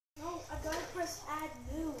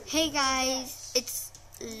Hey guys, it's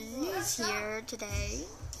Liz here today,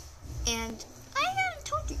 and I haven't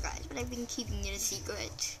told you guys, but I've been keeping it a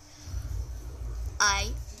secret. I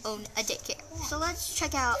own a daycare, so let's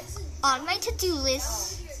check out on my to-do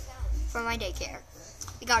list for my daycare.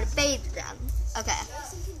 We gotta bathe them. Okay,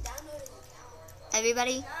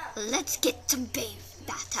 everybody, let's get some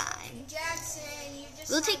bath time. Jackson, you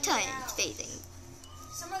just We'll take turns bathing.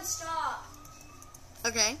 Someone stop.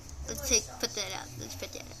 Okay, let's put that out. Let's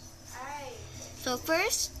put that out. Alright. So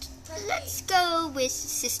first, let's go with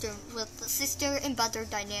the sister and brother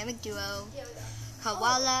dynamic duo,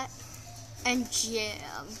 Koala and Jim.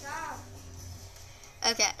 Stop.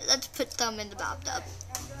 Okay, let's put them in the bathtub.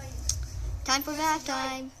 Time for bath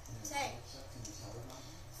time. Say.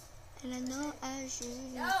 And I know as you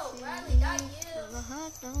No, Riley, not you. my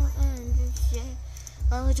heart don't understand.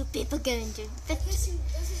 Oh, do people going to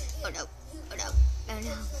Oh no, oh no, oh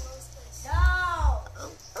no. No.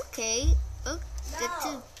 Oh, okay. Oh, that's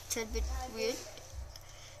a bit weird.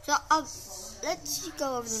 So, let's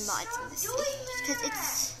go over the mods in this because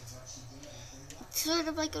it's sort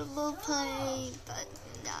of like a role play, but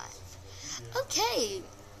not. Okay.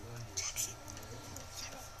 Jackson.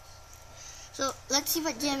 So, let's see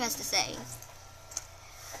what Jim has to say.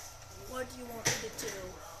 What do you want me to do?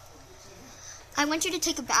 I want you to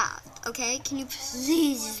take a bath, okay? Can you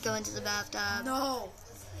please just go into the bathtub? No.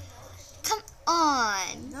 Come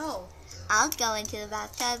on. No. I'll go into the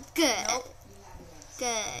bathtub. Good. Nope.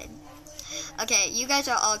 Good. Okay, you guys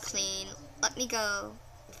are all clean. Let me go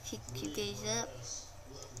pick you guys up.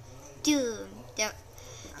 Dude. There.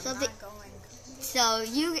 I'm not going. So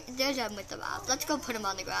they're done with the bath. Let's go put them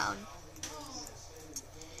on the ground.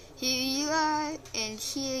 Here you are, and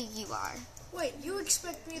here you are. Wait, you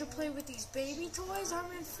expect me to play with these baby toys?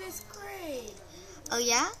 I'm in 5th grade. Oh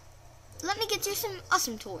yeah? Let me get you some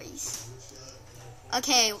awesome toys.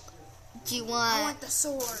 Okay, do you want... I want the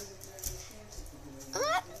sword.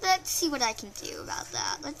 Let's see what I can do about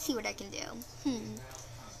that. Let's see what I can do.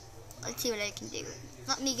 Let's see what I can do.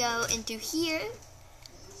 Let me go into here.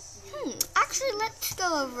 Actually, let's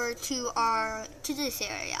go over to this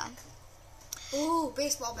area. Ooh,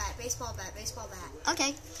 baseball bat, baseball bat, baseball bat.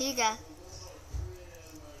 Okay, here you go.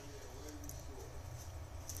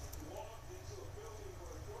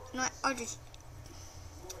 You know what?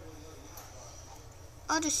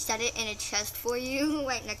 I'll just set it in a chest for you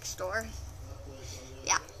right next door.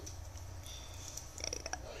 Yeah. There you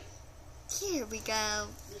go. Here we go.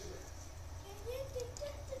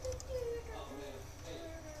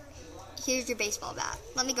 Here's your baseball bat.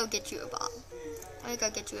 Let me go get you a ball. Let me go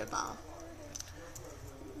get you a ball.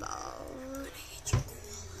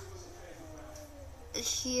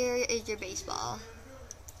 Here is your baseball.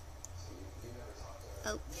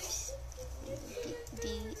 Oops.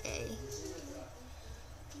 B-A.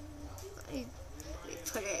 Let me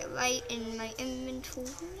put it right in my inventory.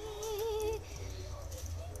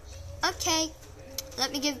 Okay.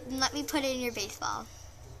 Let me put it in your baseball.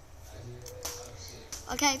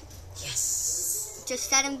 Okay. Yes. Just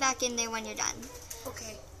set him back in there when you're done.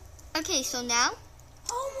 Okay. Okay, so now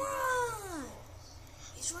Home run!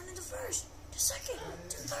 He's running to first, to second,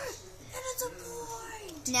 to third, and it's a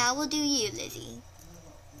point! Now we'll do you, Lizzie.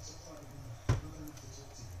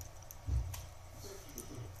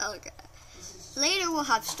 Okay. Later we'll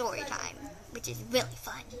have story time, which is really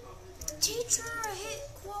fun. Teacher, I hit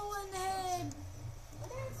Koala in the head!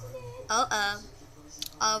 Uh-oh.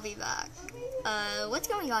 I'll be back. What's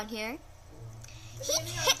going on here? He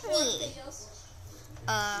hit me!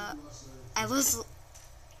 I was...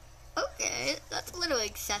 Okay, that's a little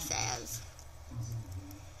excessive.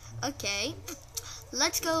 Okay.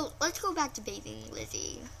 Let's go back to bathing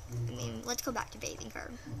Lizzie. Let's go back to bathing her.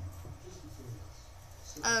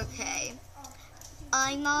 Okay.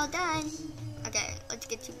 I'm all done. Okay, let's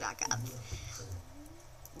get you back up.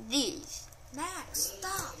 These. Max,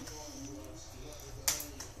 stop!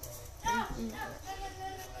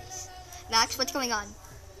 Max, what's going on?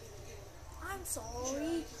 I'm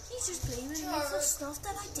sorry. He's just blaming me for stuff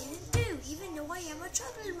that I didn't do, even though I am a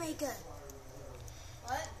troublemaker.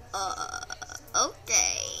 What?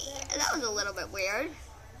 Okay. That was a little bit weird.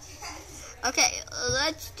 Okay,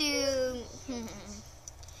 let's do...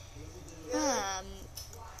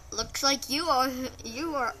 looks like you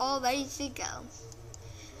are all ready to go.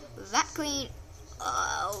 Rat Queen...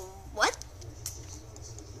 what?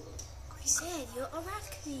 I said you're a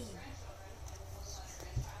rat queen.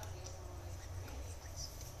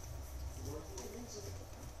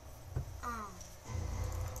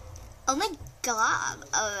 Oh my god,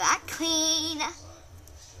 a rat queen.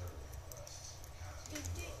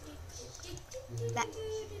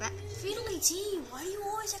 Fiddly-T, why do you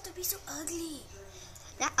always have to be so ugly?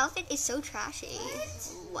 That outfit is so trashy.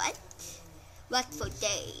 What? What for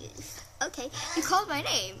days? Okay, you called my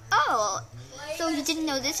name. Oh, so you didn't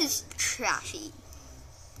know this is trashy.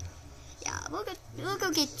 Yeah, we'll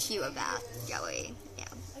go get you a bath, Joey.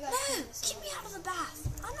 Yeah. No, get me out of the bath.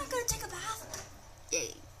 I'm not gonna take a bath.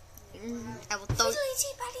 Yay. I will throw.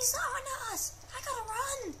 Fiddly-T, Patty's not on us. I gotta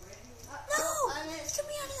run. No, get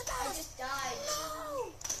me out of the bath. I just died.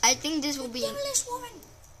 No. I think this will be. Devilish woman.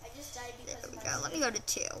 I just died There because we of go. my... Let me go to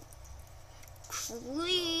 2.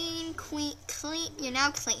 Clean. You're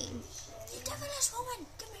now clean. You devilish woman,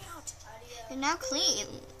 get me out. You're now clean.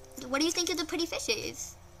 What do you think of the pretty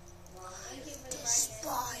fishes?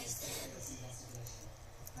 Despise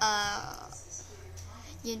them.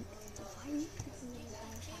 You. Why are you putting me in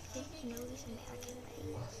Irish accent? You know he's American,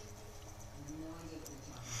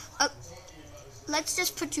 right? Oh, let's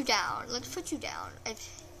just put you down. Let's put you down. I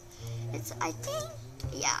think,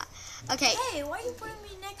 yeah. Okay. Hey, why are you putting me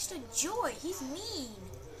next to Joy? He's mean.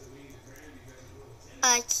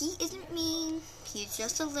 He isn't mean. He's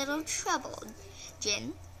just a little troubled.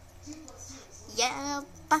 Jin? Yeah,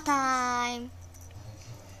 Bathtime.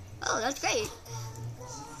 Oh, that's great.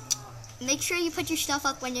 Make sure you put your stuff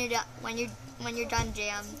up when you're done. When you're done,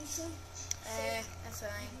 Jam. That's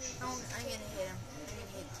fine. I'm gonna hit him.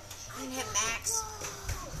 I'm gonna hit Max.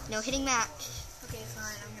 No hitting Max. Okay,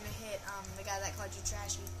 fine. I'm gonna hit the guy that called you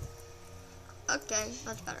trashy. Okay,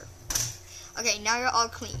 that's better. Okay, now you're all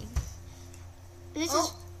clean. This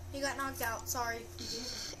is. He got knocked out. Sorry.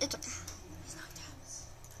 It's okay. He's knocked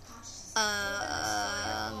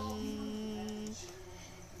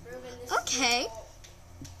out. Okay.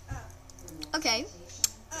 Okay.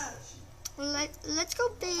 Let's go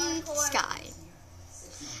bathe Sky.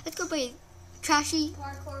 Let's go bathe Trashy.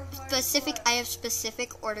 Specific. I have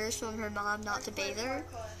specific orders from her mom not to bathe her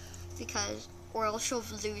because, or else she'll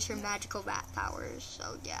lose her magical rat powers.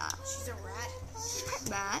 So yeah. She's a rat. She's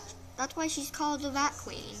a rat. That's why she's called the Rat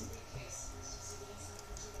Queen.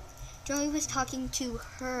 Joey was talking to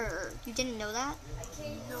her. You didn't know that?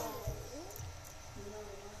 No.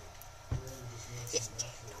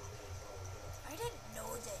 I didn't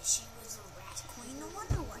know that she was a rat queen. No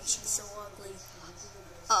wonder why she's so ugly.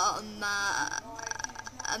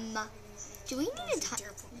 Do we need a time?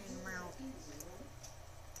 Dare put me in the mouth.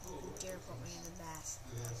 Dare put me in the bath.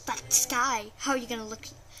 But Sky, how are you gonna look?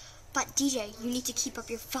 But DJ, you need to keep up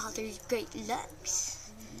your father's great looks.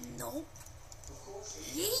 Nope.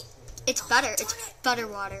 Yeet. It's butter. It's butter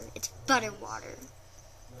water. It's butter water.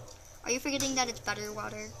 Are you forgetting that it's butter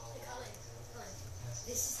water?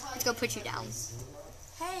 Let's go put you down.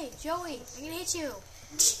 Hey, Joey, I'm gonna hit you.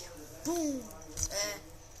 Boom.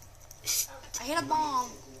 I hit a bomb.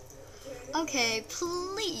 Okay,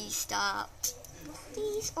 please stop.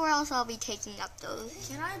 Please, or else I'll be taking up those.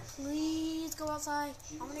 Can I please go outside?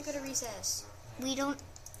 I'm gonna go to recess. We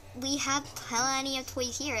have plenty of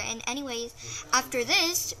toys here, and anyways, after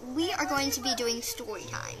this, we are going to be doing story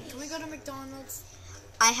time. Can we go to McDonald's?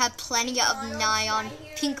 I have plenty of neon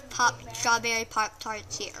pink pop strawberry pop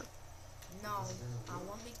tarts here. No, I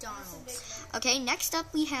want McDonald's. Okay, next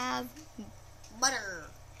up we have Butter.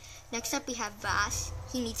 Next up we have Vass.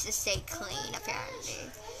 He needs to stay clean,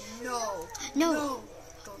 apparently. No. No.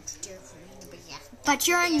 Don't you dare put me in the bath. But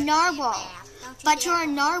you're a narwhal. But you're a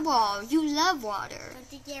narwhal. You love water.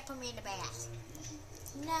 Don't you dare put me in the bath.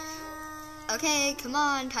 No. Okay, come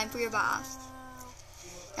on, time for your bath.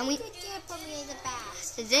 And we. Don't you dare put me in the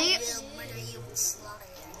bath. They. I will murder you and slaughter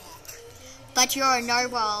your neck. But you're a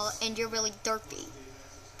narwhal and you're really derpy.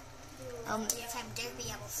 If I'm dirty,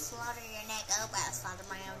 I will slaughter your neck. Oh, I'll slaughter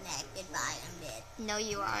my own neck. Goodbye, I'm dead. No,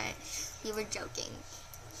 you aren't. You were joking.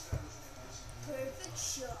 Perfect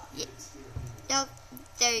shot. Yeah. Yep.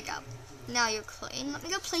 There you go. Now you're clean. Let me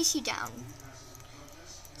go place you down.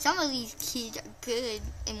 Some of these kids are good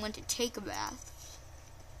and want to take a bath.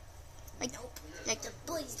 Nope. Like. The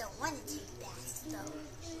boys don't want to take baths,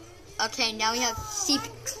 though. Okay, now we have CP.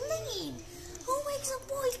 Clean. Who makes a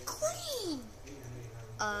boy clean?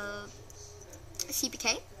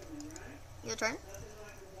 CPK. Your turn.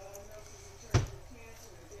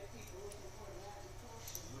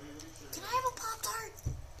 Can I have a Pop-Tart?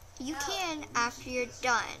 You can after you're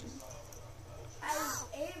done. Oh,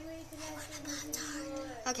 I want a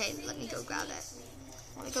Pop-Tart. Okay, let me go grab it.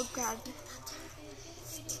 Let me go grab it.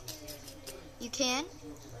 You can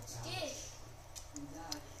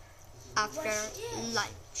after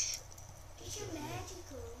lunch.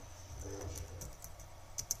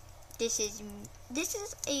 This is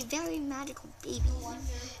a very magical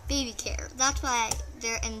baby care. That's why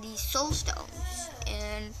they're in these soul stones.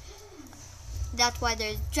 And That's why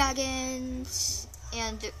there's dragons,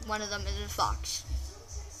 and one of them is a fox.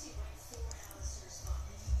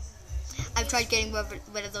 I've tried getting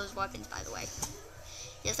rid of those weapons, by the way.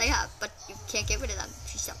 Yes, I have, but you can't get rid of them.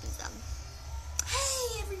 She sharpens them.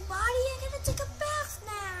 Hey, everybody, I gotta take a bath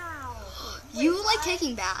now. You like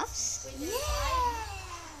taking baths? Yeah.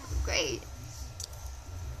 Great.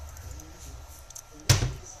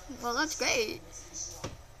 Well, that's great.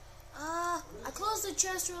 I closed the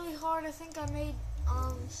chest really hard. I think I made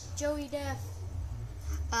Joey deaf.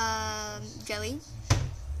 Joey?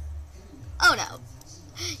 Oh no.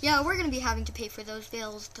 Yeah, we're gonna be having to pay for those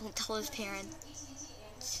bills. Don't tell his parents.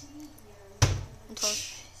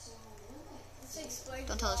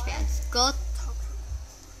 Don't tell his parents. Go.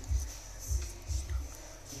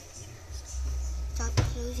 Stop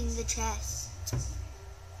closing the chest.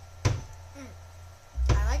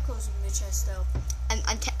 I like closing the chest though.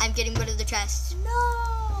 I'm getting rid of the chest.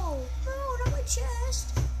 No, not my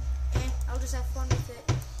chest. I'll just have fun with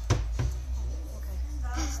it.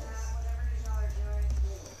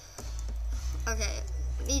 Okay.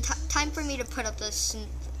 Time for me to put up this.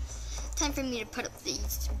 Time for me to put up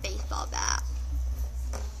these baseball bat.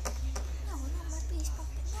 No, not my baseball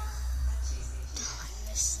bat. No. I'm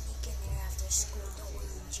gonna sneak in there after school. Don't worry,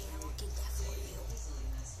 Jim. I'll get that for you.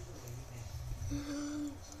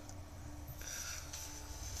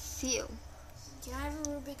 Phew. Can I have a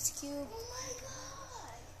Rubik's Cube? Oh my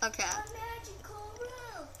god. Okay. A magical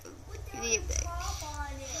room with the Rubik. top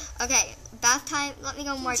on it. Okay, bath time. Let me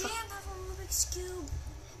go mark. Jam have a Rubik's Cube.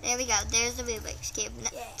 There we go. There's the Rubik's Cube.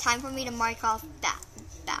 Yeah. Time for me to mark off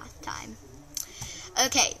bath time.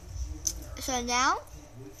 Okay. So now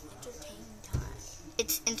Entertain time.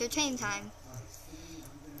 it's entertain time.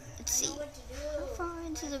 Let's see. How far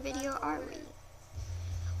into the video are we?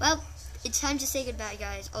 Well, it's time to say goodbye,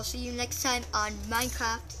 guys. I'll see you next time on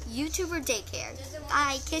Minecraft YouTuber Daycare.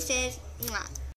 Bye. Kisses. Mwah.